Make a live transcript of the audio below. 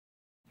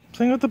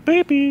Playing with the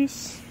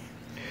babies.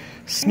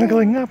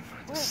 Snuggling up.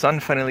 The sun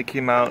finally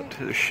came out.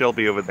 There's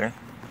Shelby over there.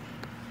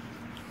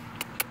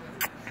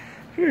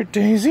 Here,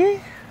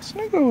 Daisy.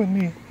 Snuggle with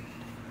me.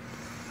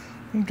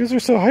 You guys are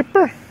so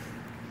hyper.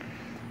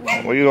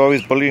 Why are you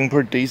always bullying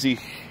poor Daisy?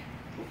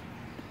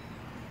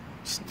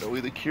 Snowy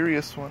the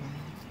curious one.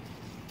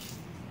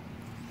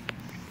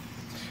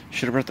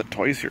 Should have brought the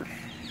toys here.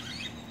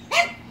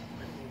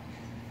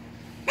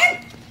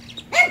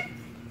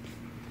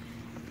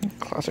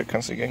 Classic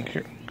constantly getting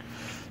here.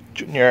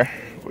 Junior,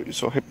 why are you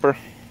so hyper?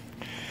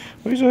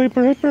 Why are you so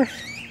hyper? Why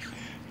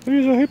are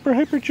you so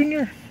hyper,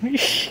 Junior?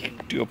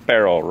 Do a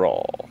barrel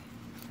roll.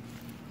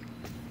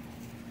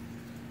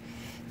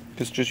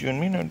 It's just you and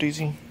me now,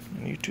 Daisy.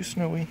 And you too,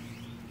 Snowy.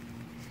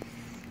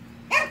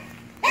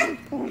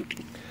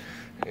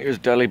 Here's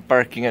Dolly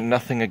barking at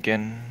nothing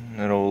again.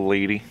 That old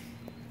lady.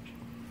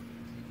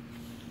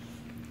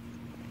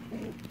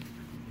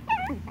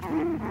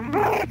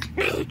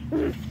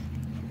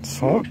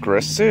 So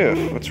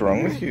aggressive. What's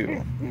wrong with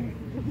you?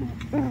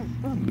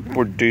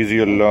 Poor Daisy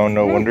alone.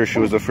 No wonder she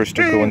was the first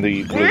to go in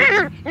the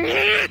igloo.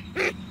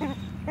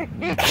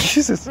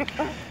 Jesus. You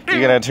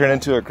gonna turn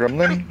into a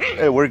gremlin?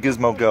 Hey, where'd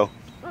Gizmo go?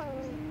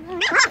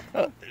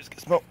 Oh, there's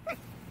Gizmo.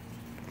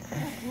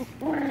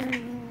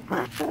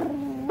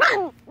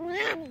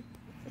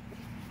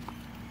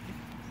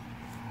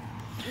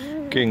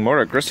 Getting more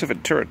aggressive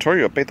and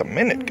territorial by the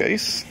minute,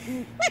 guys.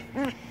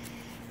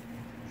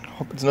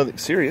 Hope it's nothing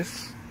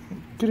serious.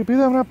 Could it be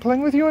that I'm not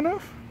playing with you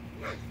enough?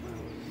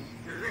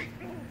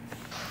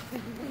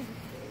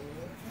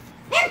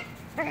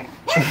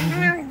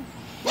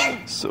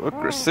 So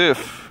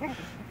aggressive.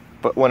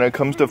 But when it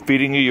comes to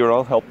feeding you, you're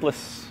all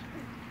helpless.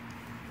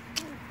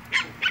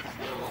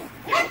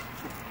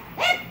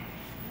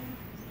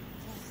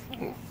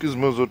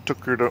 Gizmo's all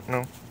tuckered up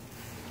now.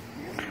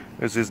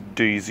 This is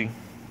Daisy.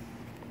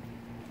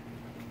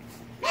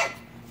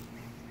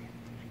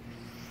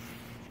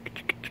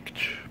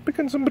 Pick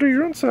on somebody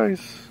your own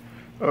size.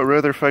 Or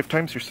rather 5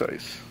 times your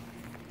size.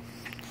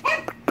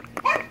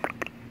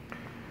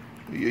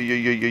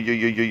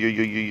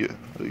 Your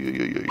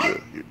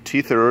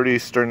teeth are already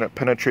starting to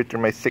penetrate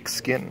through my thick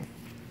skin.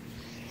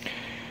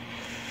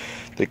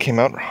 They came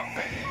out wrong.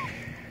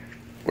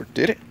 Or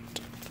did it?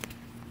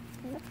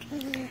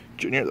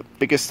 Junior, the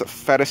biggest, the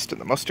fattest,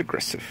 and the most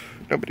aggressive.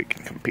 Nobody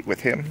can compete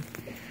with him.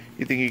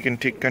 You think you can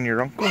take on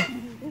your uncle?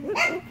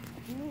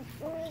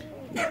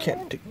 You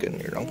can't take on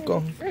your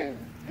uncle.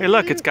 Hey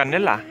look, it's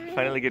Ganilla.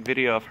 Finally get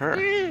video of her.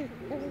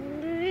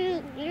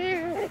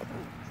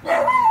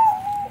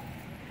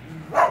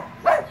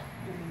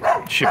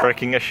 She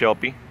barking at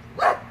Shelby.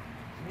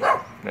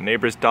 The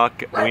neighbor's dog,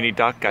 weenie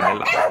dog,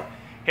 Ganilla.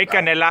 Hey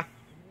Ganilla.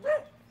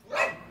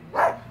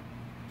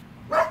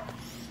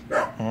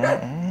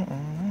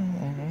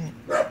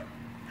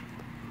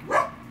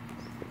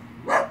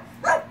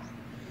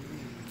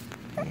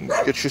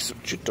 Get you some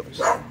Cheetos.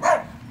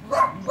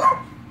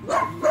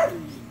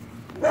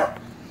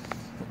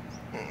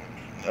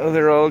 Oh,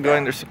 they're all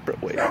going their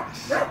separate ways.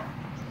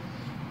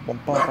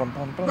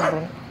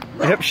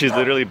 Yep, she's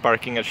literally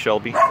barking at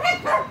Shelby.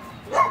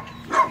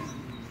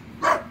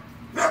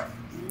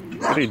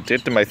 What he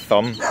did to my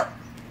thumb.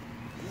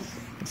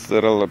 This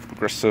little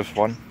aggressive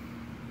one.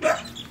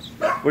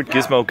 Where'd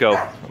Gizmo go?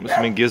 I'm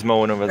assuming Gizmo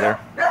went over there.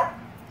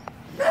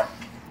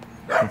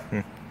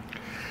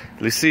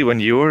 Lucy, when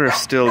you were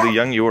still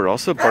young, you were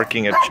also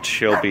barking at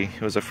Shelby.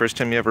 It was the first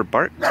time you ever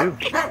barked, too.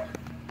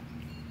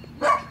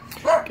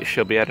 Guess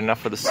Shelby had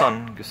enough of the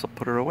sun. Guess I'll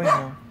put her away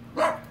now.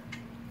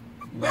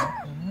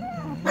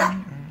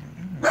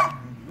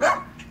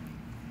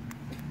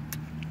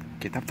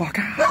 Get the fuck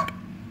up!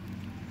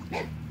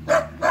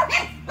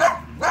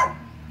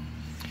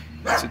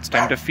 Guess it's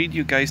time to feed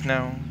you guys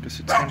now. Guess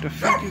it's time to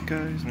feed you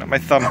guys. Not my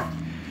thumb.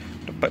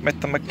 Don't bite my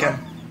thumb again.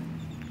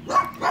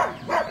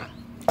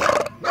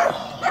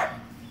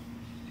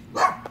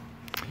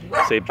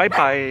 Say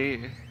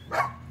bye-bye.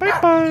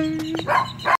 Bye-bye.